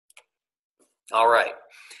All right.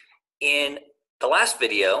 In the last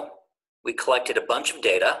video, we collected a bunch of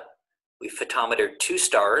data. We photometered two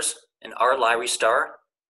stars, an R-Lyrae star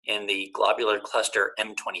in the globular cluster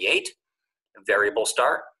M28, a variable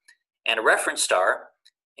star, and a reference star,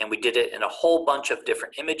 and we did it in a whole bunch of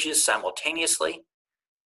different images simultaneously,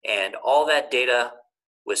 and all that data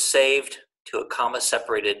was saved to a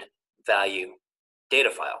comma-separated value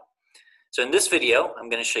data file. So in this video, I'm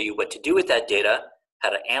going to show you what to do with that data,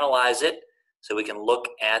 how to analyze it, so we can look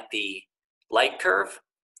at the light curve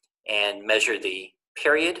and measure the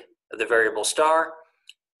period of the variable star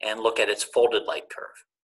and look at its folded light curve.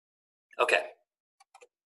 Okay,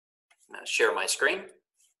 I'm going to share my screen.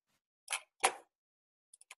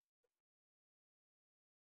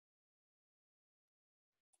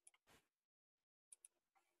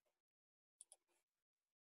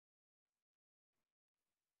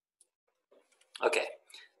 Okay,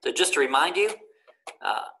 so just to remind you,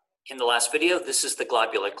 in the last video, this is the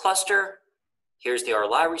globular cluster. Here's the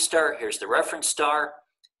R-Lyrae star, here's the reference star,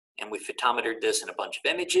 and we photometered this in a bunch of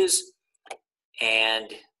images.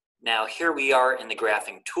 And now here we are in the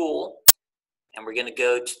graphing tool, and we're going to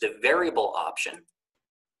go to the variable option.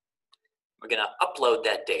 We're going to upload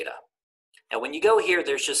that data. Now when you go here,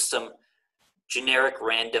 there's just some generic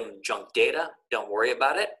random junk data. Don't worry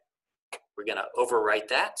about it. We're going to overwrite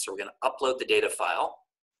that, so we're going to upload the data file.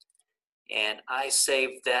 And I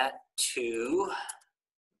saved that to,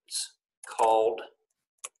 it's called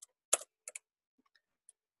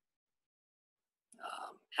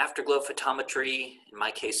Afterglow Photometry. In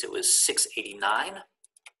my case, it was 689.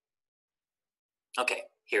 Okay,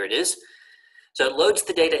 here it is. So it loads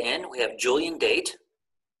the data in. We have Julian date.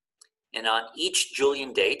 And on each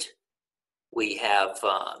Julian date, we have,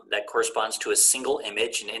 that corresponds to a single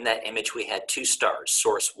image. And in that image, we had two stars,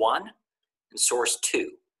 source 1 and source 2.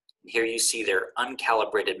 And here you see their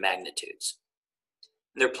uncalibrated magnitudes.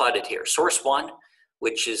 And they're plotted here. Source 1,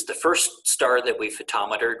 which is the first star that we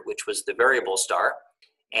photometered, which was the variable star.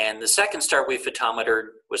 And the second star we photometered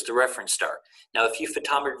was the reference star. Now, if you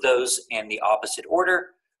photometered those in the opposite order,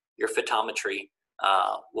 your photometry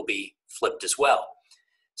will be flipped as well.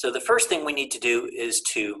 So the first thing we need to do is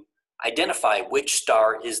to identify which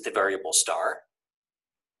star is the variable star.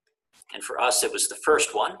 And for us, it was the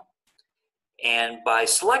first one. And by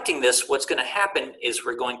selecting this, what's going to happen is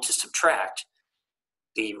we're going to subtract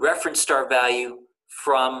the reference star value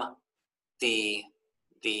from the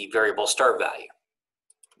variable star value.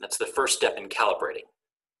 That's the first step in calibrating.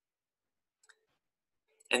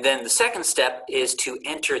 And then the second step is to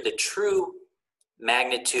enter the true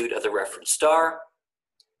magnitude of the reference star.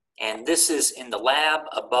 And this is in the lab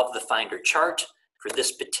above the Finder chart for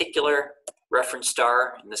this particular reference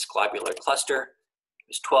star in this globular cluster.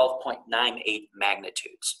 It was 12.98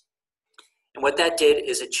 magnitudes. And what that did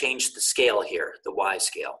is it changed the scale here, the Y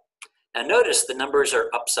scale. Now notice the numbers are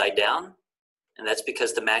upside down, and that's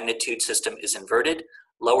because the magnitude system is inverted.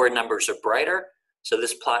 Lower numbers are brighter, so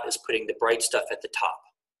this plot is putting the bright stuff at the top.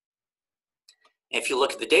 And if you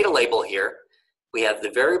look at the data label here, we have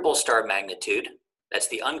the variable star magnitude, that's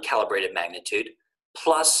the uncalibrated magnitude,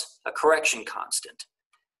 plus a correction constant.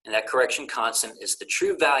 And that correction constant is the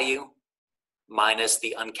true value minus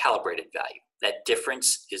the uncalibrated value. That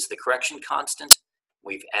difference is the correction constant.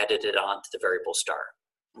 We've added it on to the variable star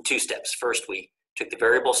in two steps. First, we took the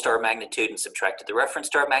variable star magnitude and subtracted the reference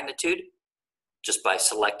star magnitude just by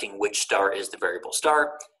selecting which star is the variable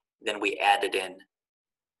star. Then we added in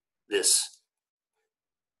this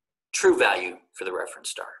true value for the reference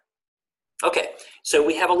star. Okay, so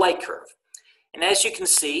we have a light curve. And as you can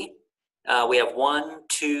see, we have 1,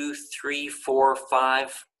 2, 3, 4,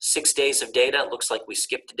 5, 6 days of data. It looks like we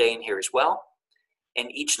skipped a day in here as well. And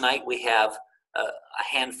each night we have a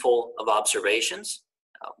handful of observations.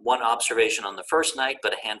 One observation on the first night,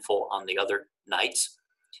 but a handful on the other nights.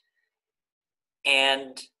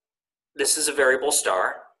 And this is a variable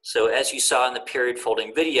star. So as you saw in the period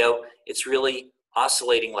folding video, it's really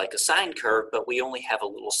oscillating like a sine curve, but we only have a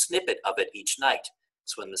little snippet of it each night.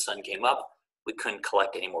 So when the sun came up, we couldn't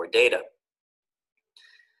collect any more data.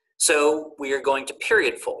 So we are going to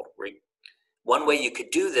period fold. One way you could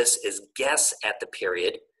do this is guess at the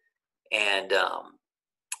period and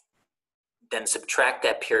then subtract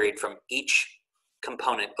that period from each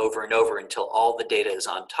component over and over until all the data is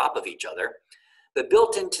on top of each other. But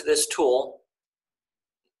built into this tool,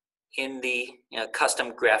 in the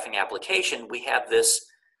custom graphing application, we have this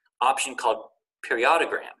option called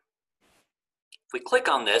Periodogram. If we click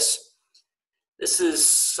on this, this is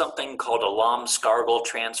something called a Lomskargel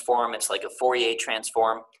transform. It's like a Fourier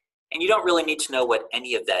transform. And you don't really need to know what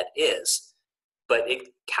any of that is, but it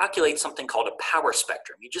calculates something called a power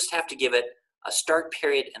spectrum. You just have to give it a start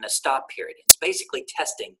period and a stop period. It's basically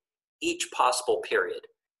testing each possible period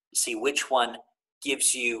to see which one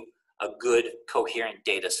gives you a good coherent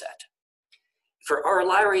data set. For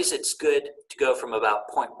RLIREs, it's good to go from about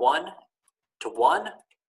 0.1 to 1.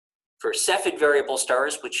 For Cepheid variable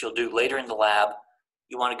stars, which you'll do later in the lab,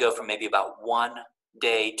 you want to go from maybe about 1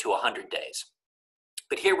 day to 100 days.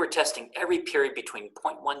 But here we're testing every period between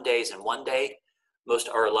 0.1 days and 1 day. Most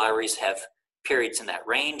RLIREs have periods in that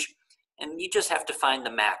range, and you just have to find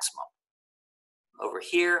the maximum over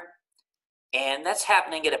here. And that's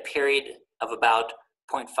happening at a period of about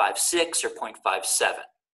 0.56 or 0.57.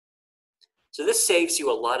 So this saves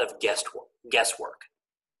you a lot of guesswork.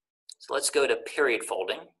 So let's go to period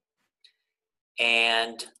folding.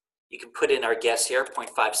 And you can put in our guess here,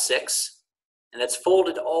 0.56. And that's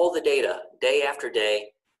folded all the data, day after day,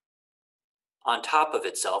 on top of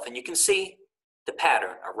itself. And you can see the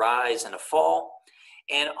pattern, a rise and a fall.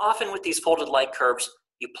 And often with these folded light curves,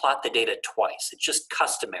 you plot the data twice. It's just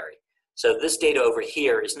customary. So this data over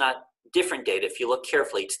here is not different data. If you look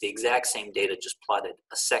carefully, it's the exact same data, just plotted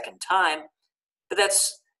a second time. But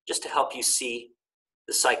that's just to help you see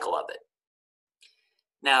the cycle of it.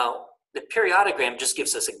 Now, the periodogram just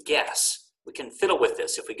gives us a guess. We can fiddle with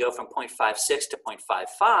this. If we go from 0.56 to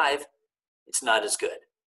 0.55, it's not as good.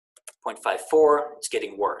 0.54, it's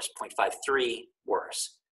getting worse. 0.53,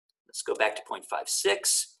 worse. Let's go back to 0.56.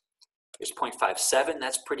 Here's 0.57,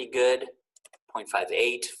 that's pretty good.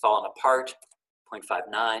 0.58, falling apart.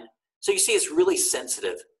 0.59. So you see it's really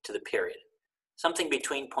sensitive to the period. Something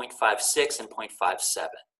between 0.56 and 0.57. Let's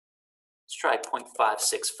try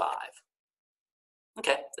 0.565.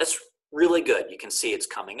 Okay, that's really good. You can see it's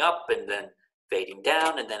coming up and then fading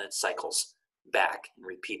down, and then it cycles back and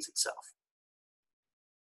repeats itself.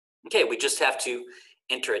 Okay, we just have to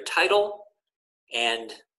enter a title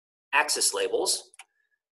and axis labels.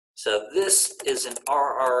 So this is an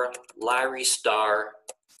RR Lyrae star.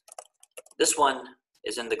 This one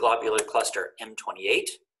is in the globular cluster M28.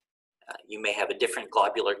 You may have a different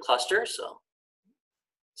globular cluster, so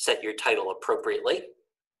set your title appropriately.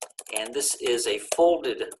 And this is a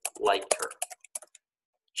folded light curve.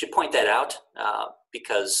 Should point that out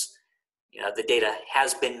because the data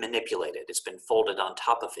has been manipulated. It's been folded on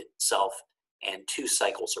top of itself, and 2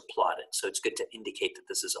 cycles are plotted. So it's good to indicate that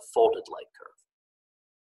this is a folded light curve.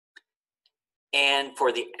 And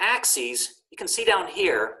for the axes, you can see down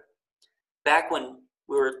here, back when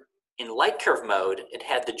we were in light curve mode, it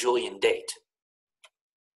had the Julian date.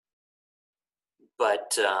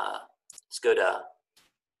 But let's go to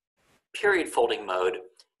period folding mode.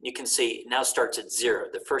 You can see it now starts at 0.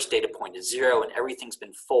 The first data point is 0, and everything's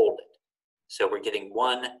been folded. So we're getting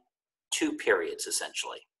 1, 2 periods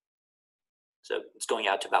essentially. So it's going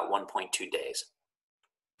out to about 1.2 days.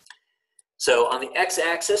 So on the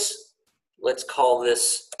x-axis, let's call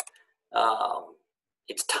this,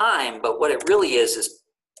 it's time, but what it really is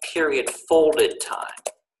period folded time.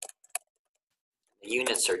 The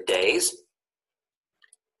units are days.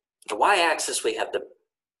 The y-axis, we have the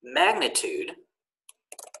magnitude,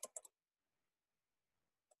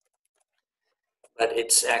 but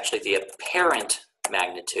it's actually the apparent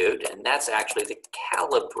magnitude, and that's actually the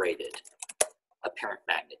calibrated apparent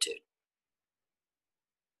magnitude.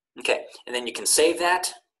 Okay, and then you can save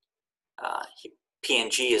that.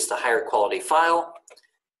 PNG is the higher quality file,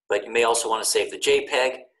 but you may also want to save the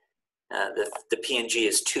JPEG. The PNG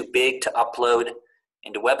is too big to upload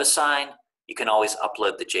into WebAssign. You can always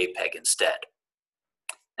upload the JPEG instead.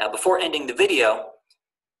 Now, before ending the video,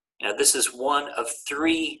 this is one of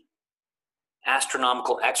 3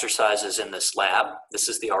 astronomical exercises in this lab. This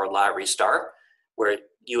is the R Lyrae star, where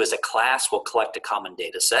you as a class will collect a common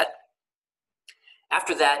data set.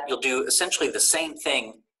 After that, you'll do essentially the same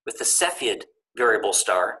thing with the Cepheid variable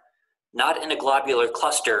star, not in a globular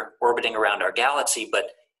cluster orbiting around our galaxy,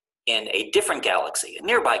 but in a different galaxy, a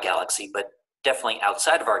nearby galaxy, but definitely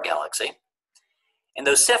outside of our galaxy. And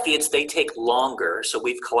those Cepheids, they take longer, so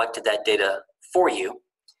we've collected that data for you,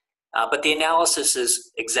 but the analysis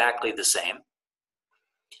is exactly the same.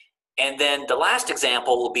 And then the last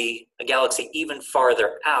example will be a galaxy even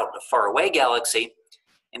farther out, a faraway galaxy,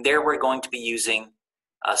 and there we're going to be using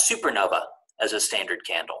Supernova as a standard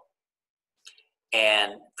candle.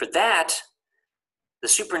 And for that, the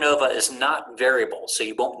supernova is not variable, so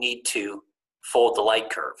you won't need to fold the light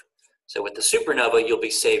curve. So with the supernova, you'll be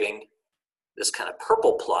saving this kind of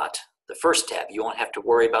purple plot, the first tab. You won't have to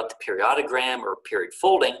worry about the periodogram or period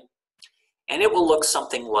folding, and it will look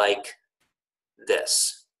something like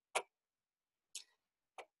this.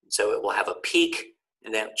 So it will have a peak,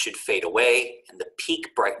 and then it should fade away, and the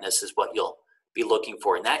peak brightness is what you'll be looking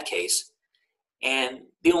for in that case. And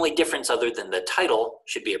The only difference, other than the title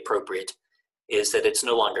should be appropriate, is that it's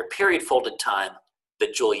no longer period folded time,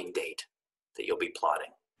 but Julian date that you'll be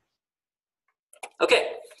plotting.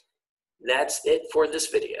 Okay, that's it for this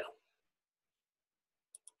video.